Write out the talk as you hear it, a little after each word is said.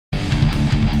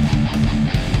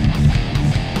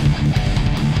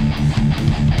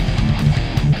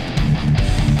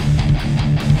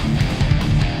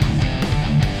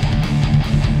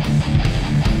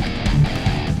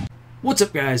What's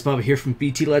up, guys? Bubba here from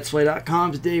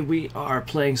btlet'splay.com. Today we are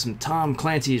playing some Tom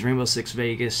Clancy's Rainbow Six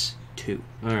Vegas 2.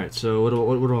 Alright, so what do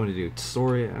I want to do?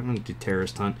 Story? I'm going to do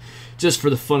Terrorist Hunt. Just for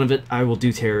the fun of it, I will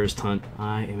do Terrorist Hunt.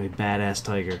 I am a badass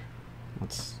tiger.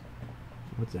 What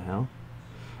the hell?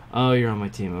 Oh, you're on my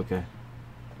team, okay.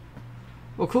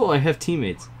 Oh, cool, I have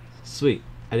teammates. Sweet.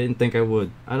 I didn't think I would.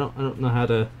 I don't know how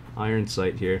to iron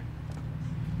sight here.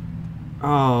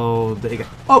 Oh, they got...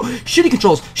 Oh, shitty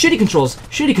controls! Shitty controls!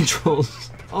 Shitty controls!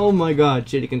 Oh my god,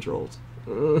 shitty controls.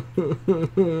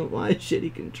 Why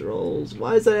shitty controls?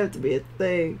 Why does that have to be a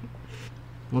thing?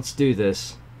 Let's do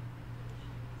this.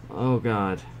 Oh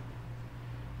god.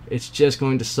 It's just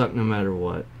going to suck no matter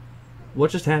what. What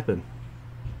just happened?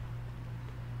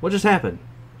 What just happened?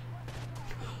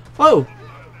 Oh!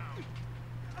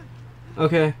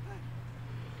 Okay.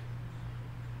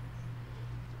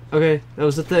 Okay, that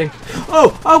was the thing.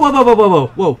 Oh! Oh, whoa, whoa, whoa, whoa, whoa,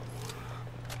 whoa.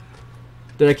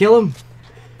 Did I kill him?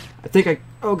 I think I...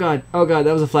 Oh, God. Oh, God,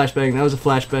 that was a flashbang. That was a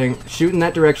flashbang. Shoot in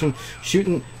that direction.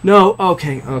 Shooting... No!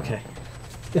 Okay, okay.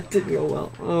 That didn't go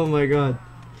well. Oh, my God.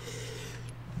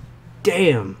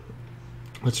 Damn.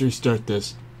 Let's restart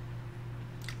this.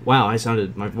 Wow,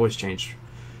 my voice changed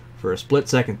for a split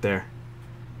second there.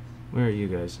 Where are you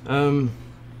guys? Can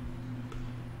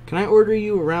I order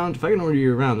you around? If I can order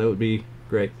you around, that would be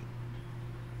great.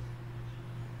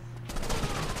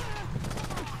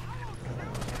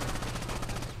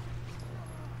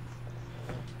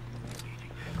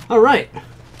 All right,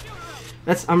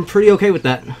 I'm pretty okay with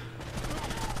that.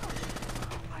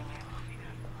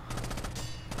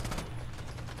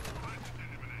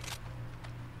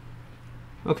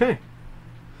 Okay.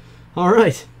 All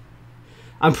right.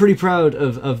 I'm pretty proud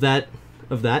of that.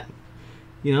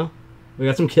 You know, we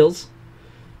got some kills.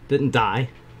 Didn't die.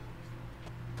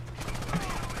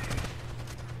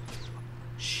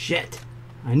 Shit.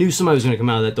 I knew somebody was gonna come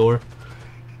out of that door.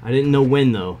 I didn't know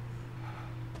when though.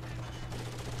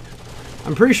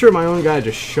 I'm pretty sure my own guy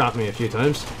just shot me a few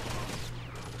times.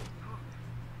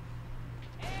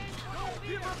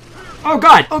 Oh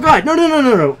god! Oh god! No, no, no,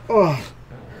 no, no! Oh.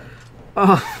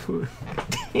 Oh.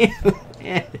 Damn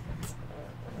it.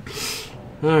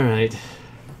 Alright.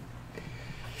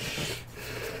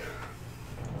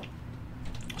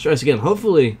 Let's try this again.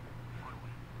 Hopefully...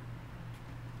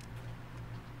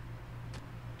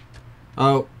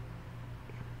 Oh.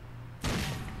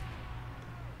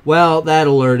 Well, that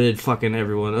alerted fucking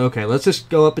everyone. Okay, let's just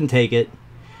go up and take it.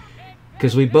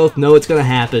 Because we both know it's gonna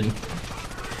happen.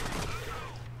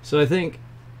 So I think...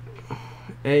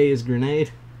 A is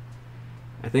grenade.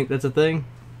 I think that's a thing.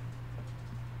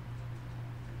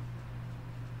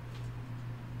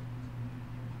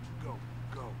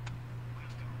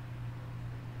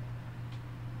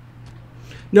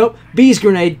 Nope. B is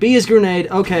grenade. B is grenade.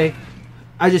 Okay.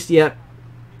 I just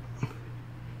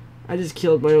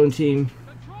killed my own team.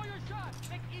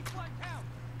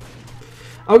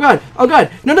 Oh god. Oh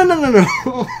god. No, no, no, no,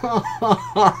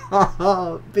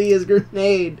 no. B is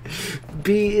grenade.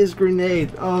 B is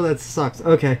grenade. Oh, that sucks.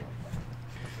 Okay.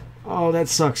 Oh, that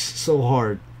sucks so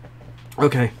hard.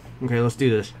 Okay. Okay, let's do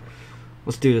this.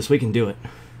 Let's do this. We can do it.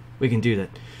 We can do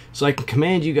that. So I can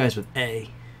command you guys with A.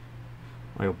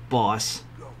 Like a boss.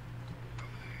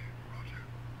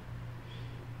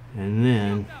 And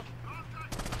then...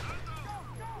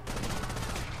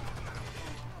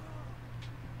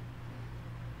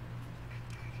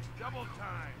 Double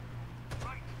time.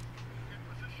 Right. In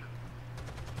position.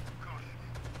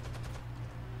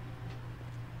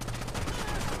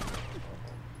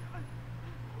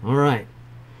 Alright.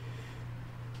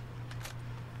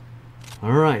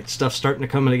 Alright, stuff's starting to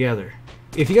come together.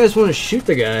 If you guys want to shoot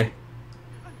the guy,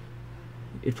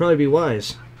 it'd probably be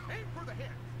wise.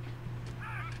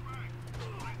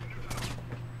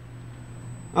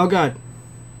 Oh god.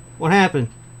 What happened?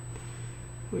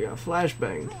 We got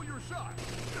flashbanged.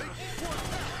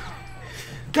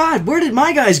 God, where did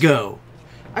my guys go?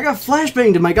 I got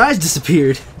flashbanged and my guys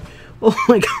disappeared. Oh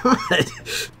my god.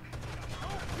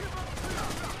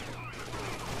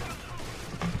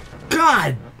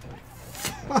 God.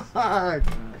 Fuck.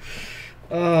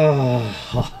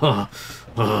 Oh.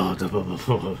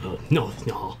 Oh. No,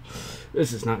 no.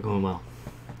 This is not going well.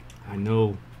 I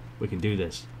know we can do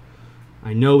this.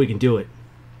 I know we can do it.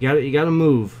 You gotta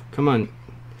move. Come on.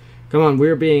 Come on,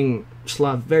 we're being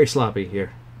very sloppy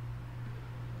here.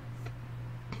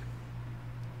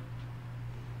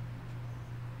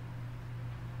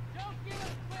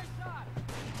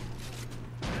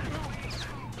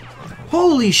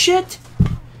 Holy shit!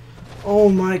 Oh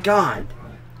my god.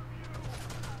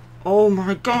 Oh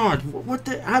my god. What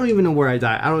the... I don't even know where I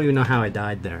died. I don't even know how I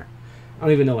died there. I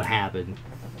don't even know what happened.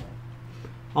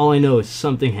 All I know is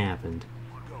something happened.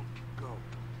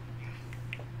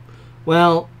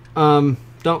 Well, don't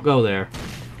go there.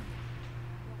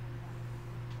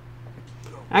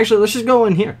 Actually, let's just go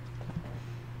in here.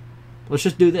 Let's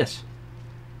just do this.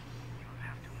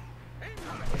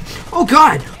 Oh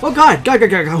God! Oh God! God! God!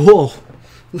 God! God. Whoa!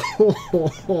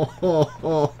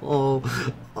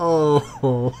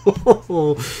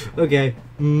 Okay.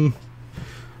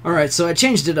 Alright, so I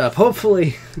changed it up.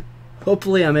 Hopefully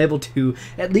I'm able to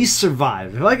at least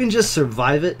survive. If I can just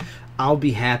survive it, I'll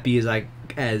be happy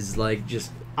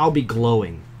I'll be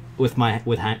glowing with my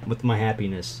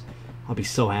happiness. I'll be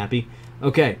so happy.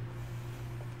 Okay.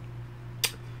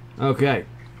 Okay.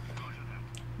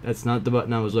 That's not the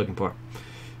button I was looking for.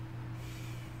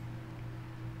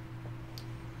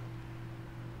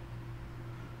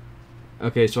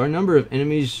 Okay, so our number of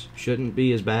enemies shouldn't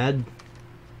be as bad.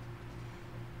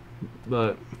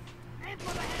 But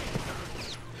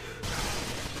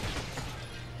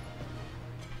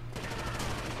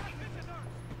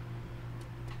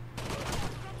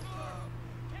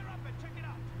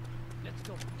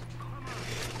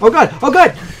oh God! Oh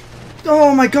God!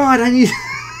 Oh my God! I need.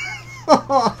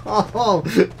 Oh!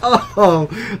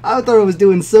 I thought I was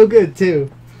doing so good too.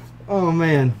 Oh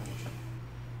man!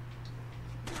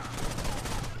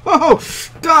 Oh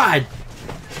God!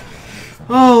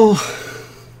 Oh!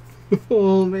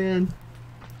 Oh man!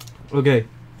 Okay.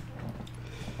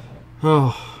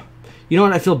 Oh, you know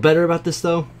what? I feel better about this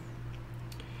though.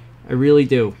 I really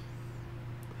do.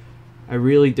 I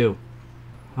really do.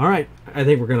 All right, I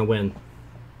think we're gonna win.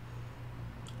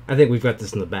 I think we've got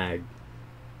this in the bag.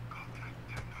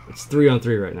 It's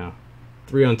 3-on-3 right now.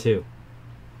 3-on-2.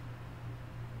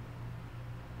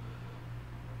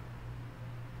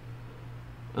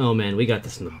 Oh man, we got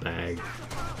this in the bag.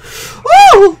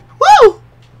 Woo! Woo!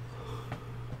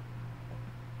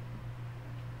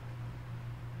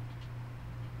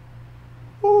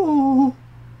 Oh.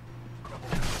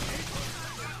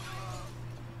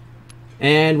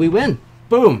 And we win.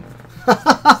 Boom.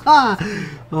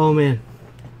 Oh man.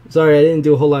 Sorry, I didn't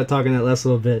do a whole lot of talking that last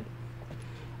little bit.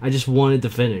 I just wanted to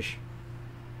finish.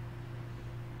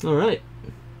 Alright.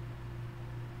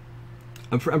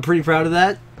 I'm pretty proud of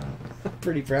that. I'm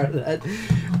pretty proud of that.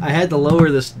 I had to lower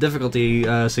this difficulty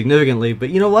significantly, but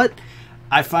you know what?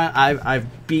 I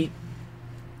beat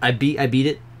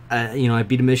it. You know, I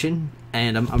beat a mission,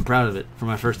 and I'm proud of it for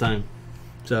my first time.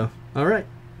 So, all right.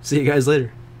 See you guys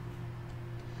later.